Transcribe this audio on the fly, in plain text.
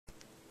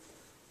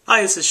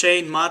Hi, this is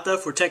Shane Mata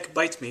for Tech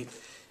Bites Me.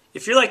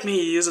 If you're like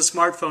me, you use a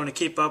smartphone to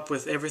keep up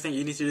with everything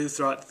you need to do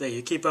throughout the day.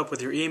 You keep up with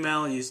your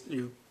email,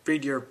 you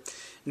read your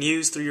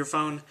news through your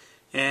phone,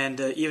 and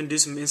even do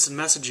some instant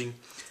messaging.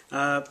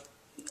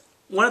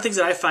 One of the things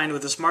that I find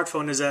with a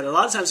smartphone is that a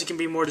lot of times it can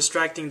be more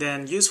distracting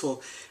than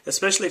useful,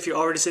 especially if you're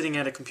already sitting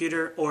at a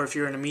computer, or if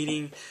you're in a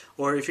meeting,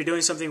 or if you're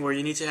doing something where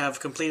you need to have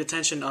complete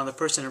attention on the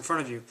person in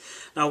front of you.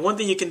 Now, one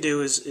thing you can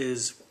do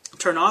is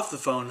turn off the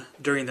phone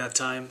during that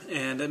time,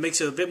 and it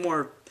makes you a bit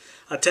more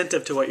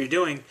attentive to what you're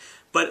doing.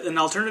 But an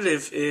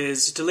alternative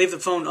is to leave the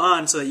phone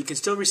on so that you can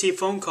still receive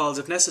phone calls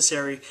if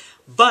necessary,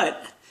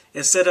 but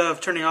instead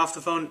of turning off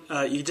the phone,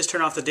 you just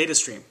turn off the data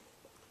stream.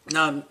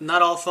 Now,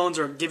 not all phones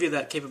give you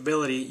that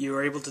capability. You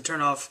are able to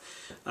turn off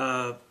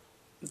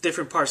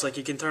different parts, like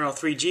you can turn off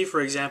 3G, for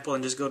example,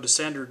 and just go to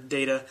standard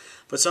data,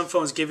 but some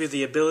phones give you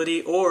the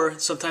ability, or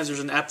sometimes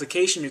there's an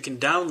application you can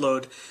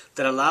download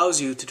that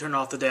allows you to turn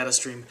off the data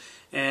stream.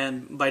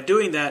 And by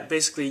doing that,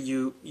 basically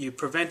you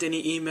prevent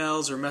any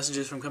emails or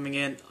messages from coming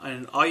in,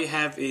 and all you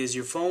have is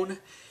your phone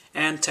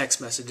and text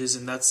messages,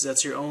 and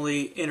that's your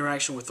only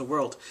interaction with the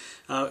world.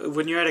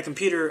 When you're at a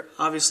computer,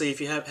 obviously,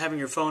 if you having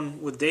your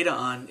phone with data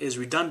on is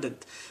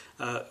redundant.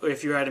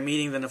 If you're at a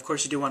meeting, then of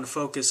course you do want to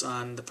focus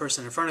on the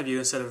person in front of you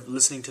instead of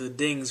listening to the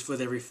dings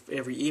with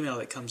every email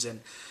that comes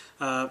in.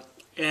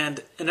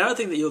 And another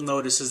thing that you'll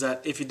notice is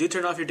that if you do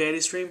turn off your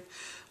data stream,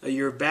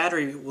 your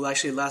battery will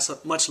actually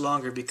last much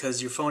longer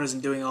because your phone isn't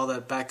doing all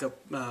that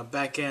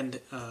back-end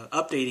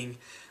updating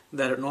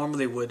that it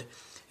normally would.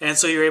 And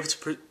so you're able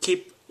to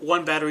keep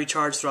one battery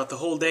charged throughout the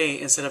whole day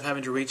instead of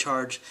having to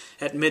recharge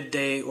at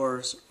midday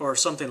or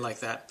something like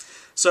that.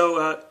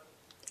 So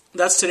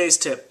that's today's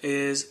tip,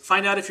 is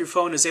find out if your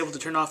phone is able to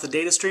turn off the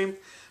data stream,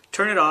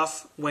 turn it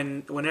off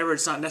whenever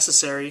it's not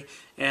necessary,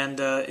 and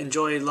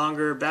enjoy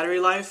longer battery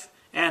life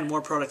and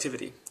more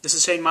productivity. This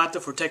is Shane Mata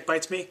for Tech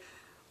Bites Me.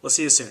 We'll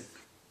see you soon.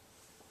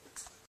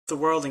 The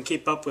world and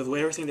keep up with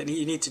everything that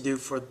you need to do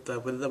for the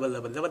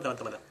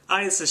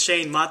Hi, this is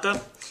Shane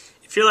Mata.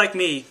 If you're like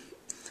me,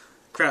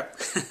 crap.